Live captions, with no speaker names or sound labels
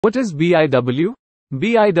What is BIW?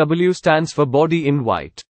 BIW stands for Body in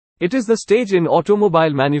White. It is the stage in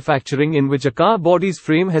automobile manufacturing in which a car body's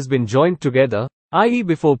frame has been joined together, i.e.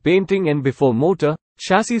 before painting and before motor,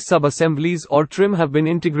 chassis sub-assemblies or trim have been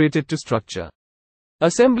integrated to structure.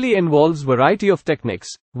 Assembly involves variety of techniques: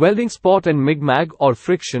 welding, spot and Mcad or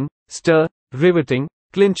friction, stir, riveting,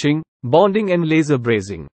 clinching, bonding and laser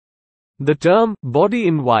brazing. The term, body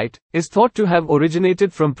in white, is thought to have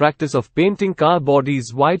originated from practice of painting car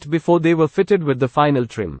bodies white before they were fitted with the final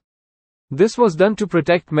trim. This was done to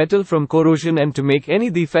protect metal from corrosion and to make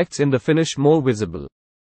any defects in the finish more visible.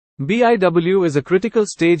 BIW is a critical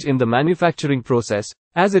stage in the manufacturing process,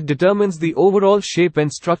 as it determines the overall shape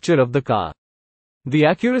and structure of the car. The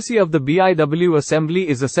accuracy of the BIW assembly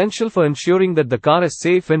is essential for ensuring that the car is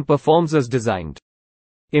safe and performs as designed.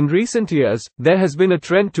 In recent years, there has been a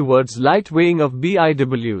trend towards light weighing of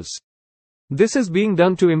BIWs. This is being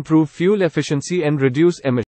done to improve fuel efficiency and reduce emissions.